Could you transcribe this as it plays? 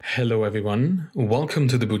Hello, everyone. Welcome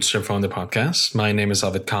to the Bootstrap Founder Podcast. My name is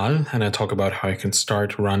Arvid, and I talk about how you can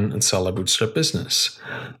start, run, and sell a bootstrap business.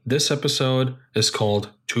 This episode is called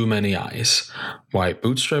Too Many Eyes: Why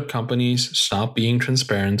Bootstrap Companies Stop Being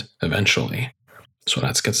Transparent Eventually. So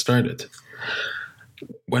let's get started.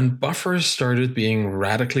 When Buffer started being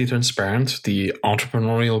radically transparent, the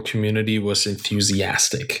entrepreneurial community was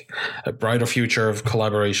enthusiastic. A brighter future of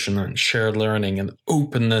collaboration and shared learning and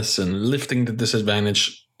openness and lifting the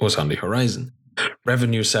disadvantage was on the horizon.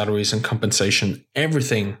 Revenue, salaries, and compensation,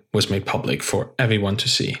 everything was made public for everyone to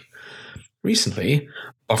see. Recently,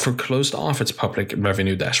 Buffer closed off its public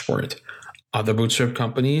revenue dashboard. Other bootstrap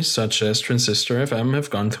companies, such as Transistor FM, have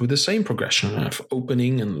gone through the same progression of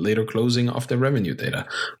opening and later closing off their revenue data.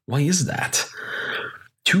 Why is that?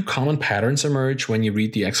 Two common patterns emerge when you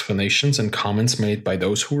read the explanations and comments made by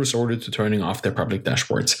those who resorted to turning off their public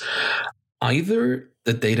dashboards. Either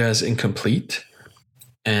the data is incomplete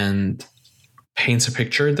and paints a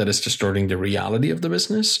picture that is distorting the reality of the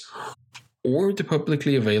business, or the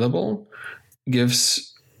publicly available data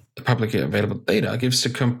gives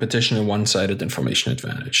the competition a one-sided information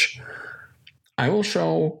advantage. I will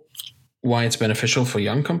show why it's beneficial for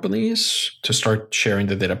young companies to start sharing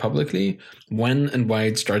the data publicly, when and why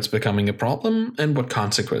it starts becoming a problem, and what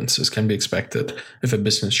consequences can be expected if a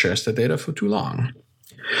business shares the data for too long.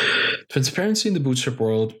 Transparency in the bootstrap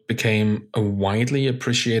world became a widely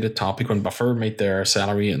appreciated topic when Buffer made their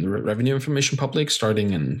salary and revenue information public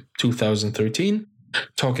starting in 2013.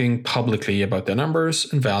 Talking publicly about their numbers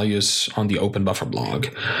and values on the Open Buffer blog.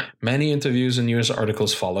 Many interviews and news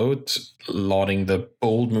articles followed, lauding the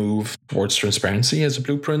bold move towards transparency as a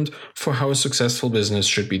blueprint for how a successful business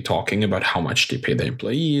should be talking about how much they pay their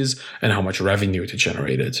employees and how much revenue they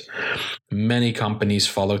generated. Many companies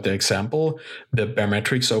followed their example. The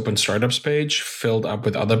Baremetrics Open Startups page filled up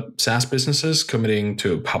with other SaaS businesses committing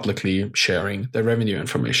to publicly sharing their revenue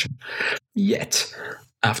information. Yet,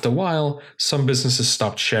 after a while, some businesses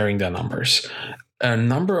stopped sharing their numbers. A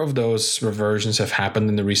number of those reversions have happened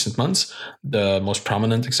in the recent months. The most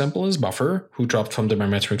prominent example is Buffer, who dropped from the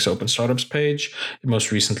Baremetrics Open Startups page. It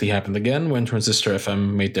most recently happened again when Transistor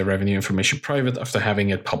FM made their revenue information private after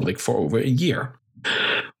having it public for over a year.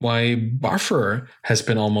 Why Buffer has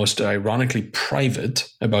been almost ironically private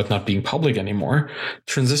about not being public anymore,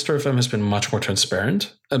 Transistor FM has been much more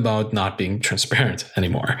transparent about not being transparent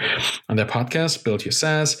anymore. On their podcast, Build Your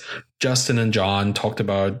SaaS, Justin and John talked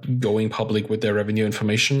about going public with their revenue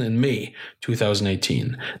information in May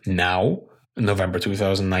 2018. Now, November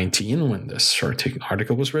 2019, when this short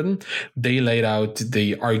article was written, they laid out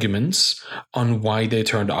the arguments on why they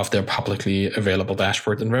turned off their publicly available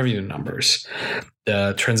dashboard and revenue numbers.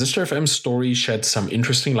 The Transistor FM story sheds some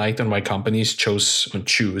interesting light on why companies choose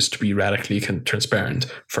to be radically transparent.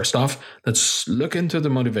 First off, let's look into the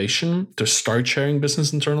motivation to start sharing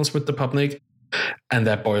business internals with the public, and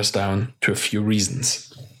that boils down to a few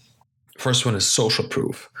reasons. First one is social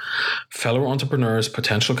proof. Fellow entrepreneurs,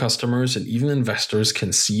 potential customers, and even investors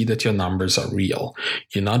can see that your numbers are real.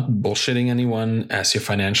 You're not bullshitting anyone, as your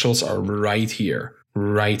financials are right here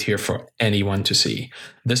for anyone to see.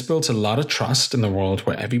 This builds a lot of trust in the world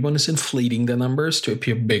where everyone is inflating their numbers to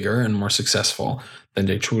appear bigger and more successful than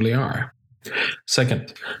they truly are.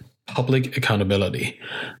 Second, public accountability.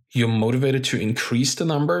 You're motivated to increase the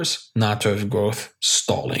numbers, not to have growth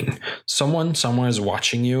stalling. Someone somewhere is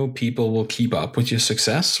watching you. People will keep up with your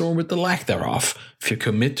success or with the lack thereof. If you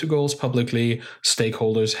commit to goals publicly,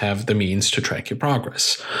 stakeholders have the means to track your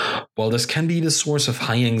progress. While this can be the source of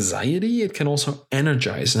high anxiety, it can also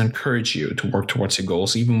energize and encourage you to work towards your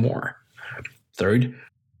goals even more. Third,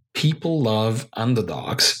 people love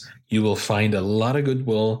underdogs. You will find a lot of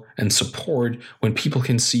goodwill and support when people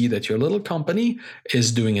can see that your little company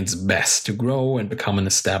is doing its best to grow and become an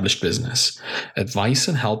established business. Advice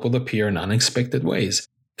and help will appear in unexpected ways.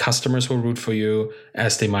 Customers will root for you,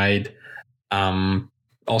 as they might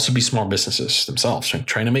also be small businesses themselves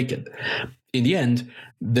trying to make it. In the end,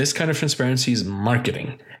 this kind of transparency is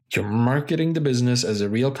marketing. You're marketing the business as a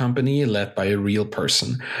real company led by a real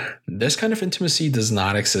person. This kind of intimacy does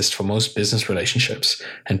not exist for most business relationships,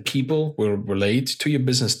 and people will relate to your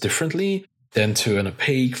business differently than to an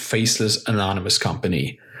opaque, faceless, anonymous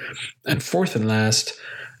company. And fourth and last,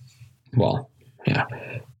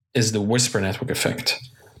 is the whisper network effect.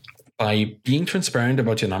 By being transparent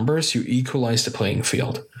about your numbers, you equalize the playing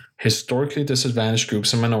field. Historically disadvantaged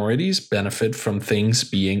groups and minorities benefit from things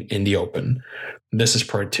being in the open. This is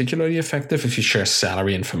particularly effective if you share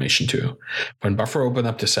salary information too. When Buffer opened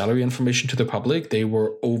up the salary information to the public, they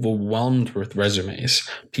were overwhelmed with resumes.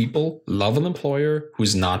 People love an employer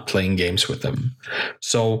who's not playing games with them.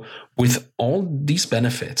 So, with all these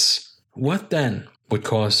benefits, what then would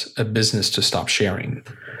cause a business to stop sharing?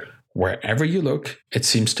 Wherever you look, it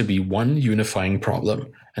seems to be one unifying problem,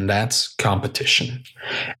 and that's competition.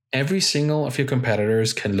 Every single of your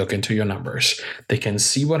competitors can look into your numbers. They can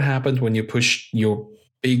see what happened when you push your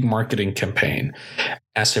big marketing campaign,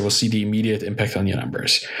 as they will see the immediate impact on your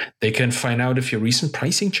numbers. They can find out if your recent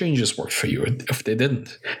pricing changes worked for you, or if they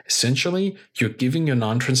didn't. Essentially, you're giving your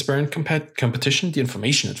non-transparent competition the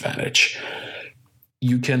information advantage.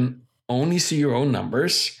 You can only see your own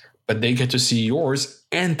numbers, but they get to see yours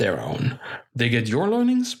and their own. They get your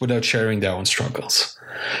learnings without sharing their own struggles.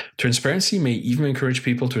 Transparency may even encourage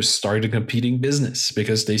people to start a competing business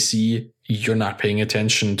because they see you're not paying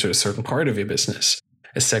attention to a certain part of your business.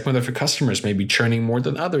 A segment of your customers may be churning more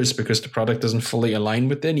than others because the product doesn't fully align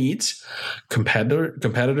with their needs.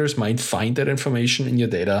 Competitors might find that information in your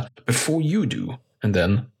data before you do, and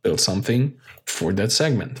then build something for that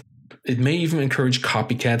segment. It may even encourage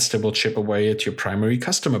copycats that will chip away at your primary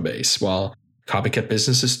customer base. While copycat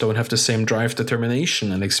businesses don't have the same drive,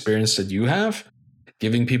 determination, and experience that you have,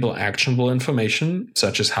 giving people actionable information,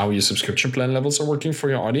 such as how your subscription plan levels are working for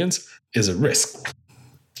your audience, is a risk.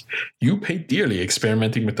 You pay dearly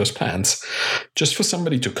experimenting with those plans, just for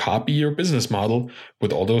somebody to copy your business model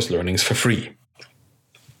with all those learnings for free.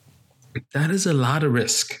 That is a lot of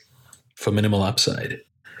risk for minimal upside.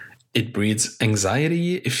 It breeds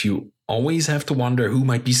anxiety if you always have to wonder who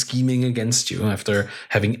might be scheming against you after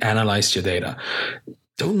having analyzed your data.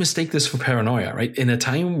 Don't mistake this for paranoia, right? In a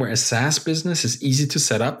time where a SaaS business is easy to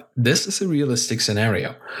set up, this is a realistic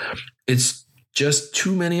scenario. It's just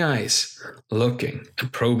too many eyes looking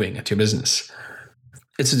and probing at your business.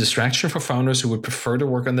 It's a distraction for founders who would prefer to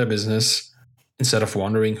work on their business instead of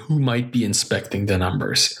wondering who might be inspecting the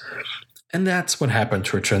numbers. And that's what happened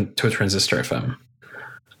to a Transistor FM.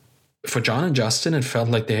 For John and Justin, it felt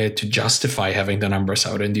like they had to justify having the numbers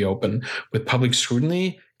out in the open. With public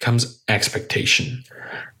scrutiny comes expectation.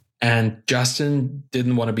 And Justin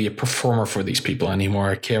didn't want to be a performer for these people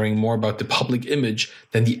anymore, caring more about the public image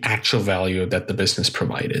than the actual value that the business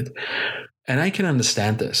provided. And I can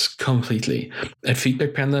understand this completely. At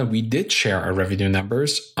Feedback Panda, we did share our revenue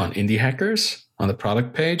numbers on Indie Hackers on the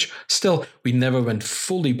product page. Still, we never went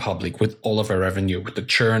fully public with all of our revenue, with the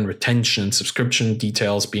churn, retention, subscription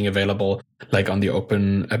details being available, like on the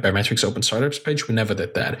Biometrics Open Startups page. We never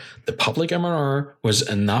did that. The public MRR was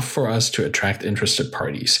enough for us to attract interested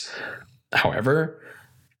parties. However,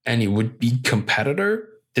 any would-be competitor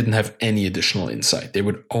didn't have any additional insight. They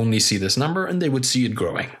would only see this number and they would see it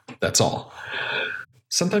growing. That's all.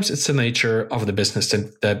 Sometimes it's the nature of the business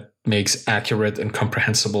that makes accurate and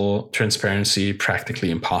comprehensible transparency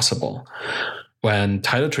practically impossible. When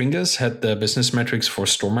Tyler Tringas had the business metrics for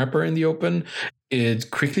StoreMapper in the open,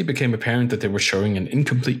 it quickly became apparent that they were showing an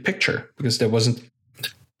incomplete picture because there wasn't,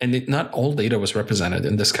 and not all data was represented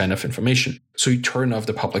in this kind of information. So he turned off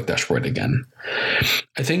the public dashboard again.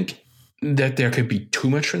 I think that there could be too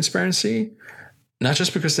much transparency, not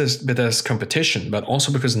just because there's competition, but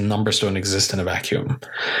also because numbers don't exist in a vacuum.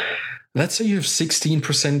 Let's say you have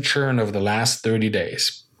 16% churn over the last 30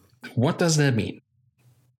 days. What does that mean?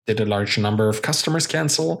 Did a large number of customers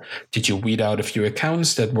cancel? Did you weed out a few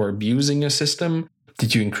accounts that were abusing your system?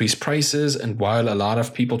 Did you increase prices? And while a lot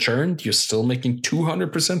of people churned, you're still making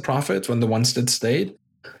 200% profit when the ones that stayed?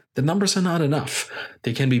 The numbers are not enough.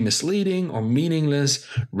 They can be misleading or meaningless.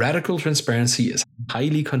 Radical transparency is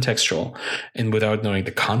highly contextual, and without knowing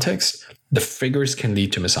the context, the figures can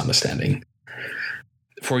lead to misunderstanding.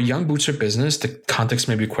 For a young bootstrap business, the context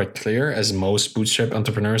may be quite clear, as most bootstrap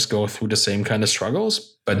entrepreneurs go through the same kind of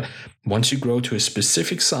struggles. But once you grow to a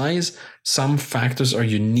specific size, some factors are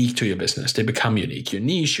unique to your business. They become unique. Your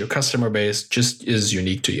niche, your customer base just is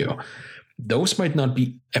unique to you. Those might not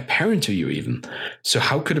be apparent to you even. So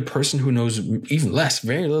how could a person who knows even less,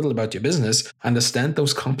 very little about your business, understand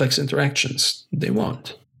those complex interactions? They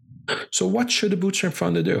won't. So what should a bootstrap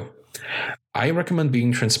founder do? I recommend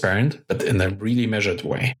being transparent, but in a really measured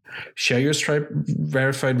way. Share your Stripe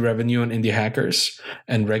verified revenue on indie hackers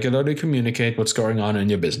and regularly communicate what's going on in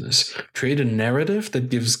your business. Create a narrative that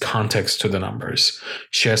gives context to the numbers.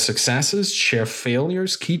 Share successes, share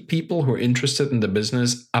failures, keep people who are interested in the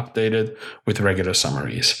business updated with regular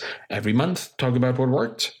summaries. Every month, talk about what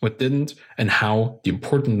worked, what didn't, and how the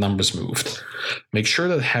important numbers moved. Make sure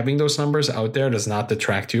that having those numbers out there does not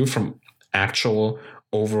detract you from actual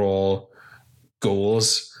overall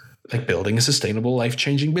goals, like building a sustainable,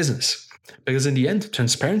 life-changing business. Because in the end,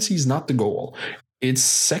 transparency is not the goal. It's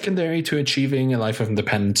secondary to achieving a life of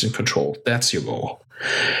independence and control. That's your goal.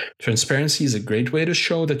 Transparency is a great way to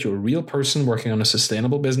show that you're a real person working on a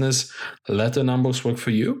sustainable business. Let the numbers work for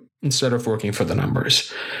you instead of working for the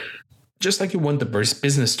numbers. Just like you want the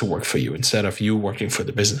business to work for you instead of you working for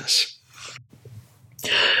the business.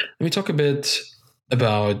 Let me talk a bit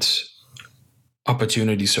about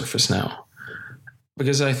opportunity surface now,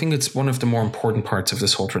 because I think it's one of the more important parts of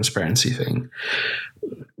this whole transparency thing.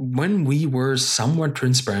 When we were somewhat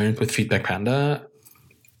transparent with Feedback Panda,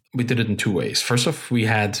 we did it in two ways. First off, we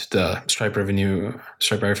had the Stripe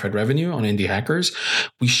verified revenue on indie hackers.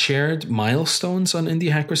 We shared milestones on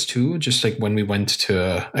indie hackers too, just like when we went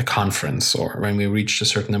to a conference or when we reached a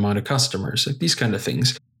certain amount of customers, like these kind of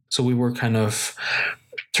things. So we were kind of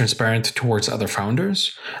transparent towards other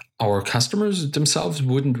founders. Our customers themselves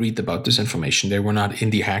wouldn't read about this information. They were not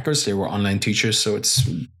indie hackers. They were online teachers. So it's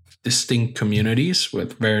distinct communities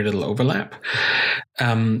with very little overlap.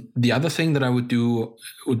 The other thing that I would do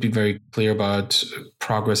would be very clear about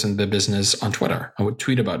progress in the business on Twitter. I would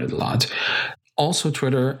tweet about it a lot. Also,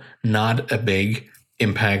 Twitter, not a big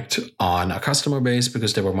impact on our customer base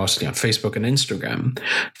because they were mostly on Facebook and Instagram.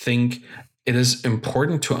 Think it is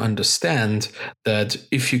important to understand that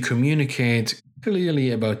if you communicate clearly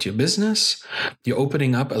about your business, you're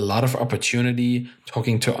opening up a lot of opportunity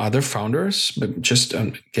talking to other founders, but just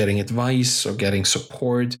getting advice or getting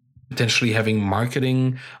support, potentially having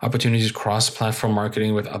marketing opportunities, cross-platform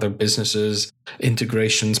marketing with other businesses,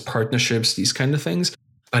 integrations, partnerships, these kind of things.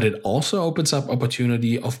 But it also opens up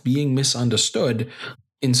opportunity of being misunderstood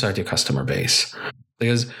inside your customer base.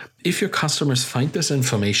 Because if your customers find this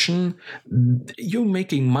information, you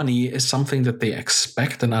making money is something that they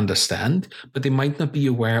expect and understand, but they might not be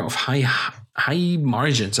aware of high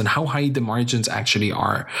margins and how high the margins actually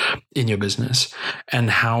are in your business and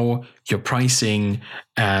how your pricing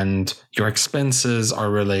and your expenses are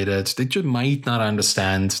related. They just might not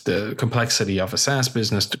understand the complexity of a SaaS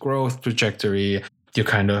business, the growth trajectory, your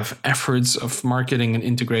kind of efforts of marketing and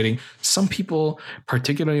integrating. Some people,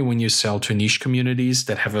 particularly when you sell to niche communities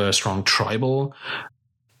that have a strong tribal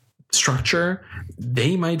structure,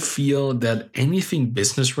 they might feel that anything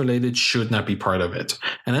business related should not be part of it.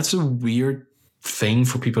 And that's a weird thing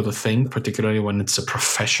for people to think, particularly when it's a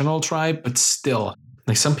professional tribe, but still,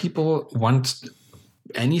 like some people want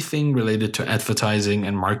anything related to advertising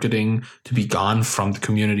and marketing to be gone from the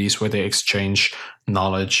communities where they exchange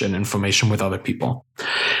knowledge and information with other people.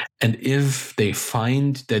 And if they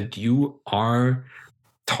find that you are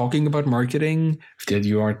talking about marketing, that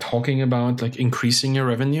you are talking about like increasing your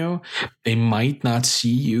revenue, they might not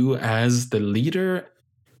see you as the leader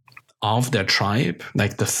of their tribe,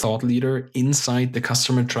 like the thought leader inside the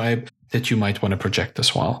customer tribe that you might want to project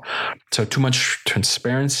as well. So too much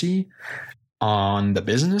transparency on the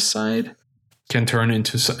business side can turn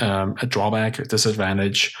into a drawback, a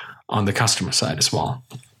disadvantage on the customer side as well.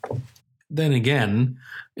 Then again,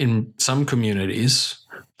 in some communities,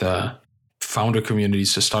 the founder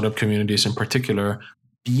communities, the startup communities in particular,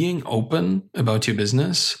 being open about your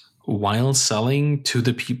business while selling to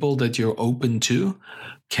the people that you're open to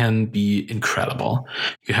can be incredible.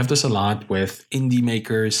 You have this a lot with indie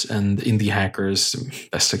makers and indie hackers.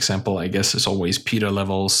 Best example, I guess, is always Peter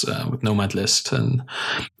Levels with Nomad List and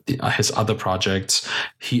his other projects.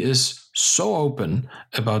 He is so open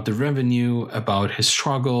about the revenue, about his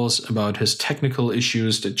struggles, about his technical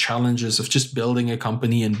issues, the challenges of just building a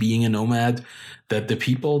company and being a nomad, that the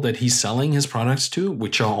people that he's selling his products to,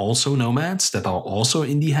 which are also nomads, that are also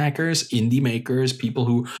indie hackers, indie makers, people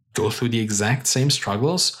who go through the exact same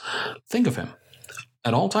struggles, think of him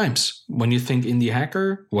at all times. When you think indie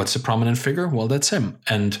hacker, what's a prominent figure? Well, that's him.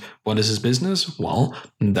 And what is his business? Well,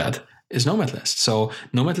 that is Nomad List. So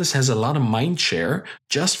Nomad List has a lot of mind share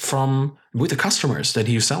just from with the customers that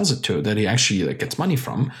he sells it to, that he actually gets money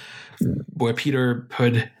from, where Peter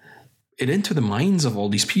put it into the minds of all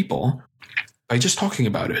these people by just talking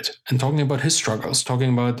about it and talking about his struggles,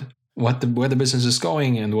 talking about where the business is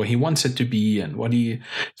going and where he wants it to be and what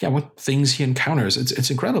things he encounters. It's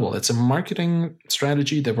incredible. It's a marketing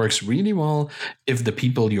strategy that works really well if the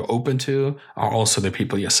people you're open to are also the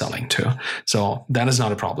people you're selling to. So that is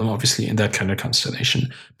not a problem, obviously, in that kind of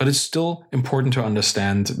constellation. But it's still important to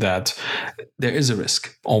understand that there is a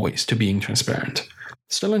risk always to being transparent.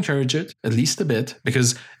 Still encourage it, at least a bit,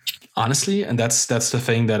 because honestly, and that's the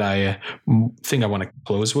thing that I think I want to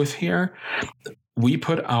close with here. We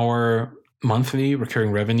put our monthly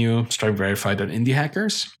recurring revenue Stripe verified on Indie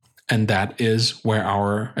Hackers, and that is where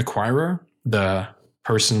our acquirer, the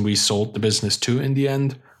person we sold the business to in the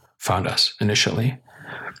end, found us initially.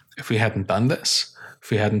 If we hadn't done this,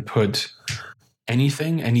 if we hadn't put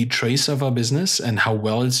any trace of our business and how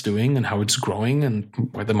well it's doing and how it's growing and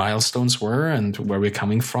where the milestones were and where we're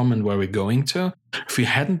coming from and where we're going to, if we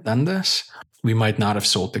hadn't done this, we might not have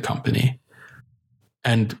sold the company.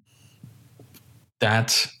 And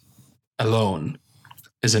that alone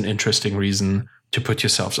is an interesting reason to put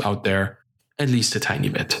yourselves out there at least a tiny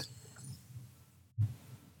bit.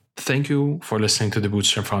 Thank you for listening to the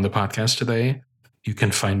Bootstrap Founder podcast today. You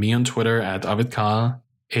can find me on Twitter at ArvidKahl,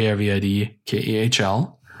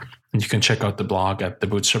 ARVIDKAHL. And you can check out the blog at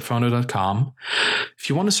thebootstrapfounder.com. If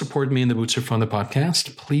you want to support me in the Bootstrap Founder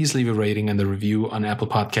podcast, please leave a rating and a review on Apple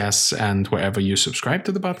Podcasts and wherever you subscribe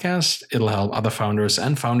to the podcast. It'll help other founders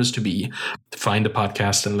and founders-to-be find the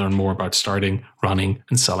podcast and learn more about starting, running,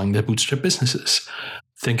 and selling their Bootstrap businesses.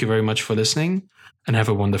 Thank you very much for listening and have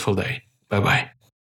a wonderful day. Bye-bye.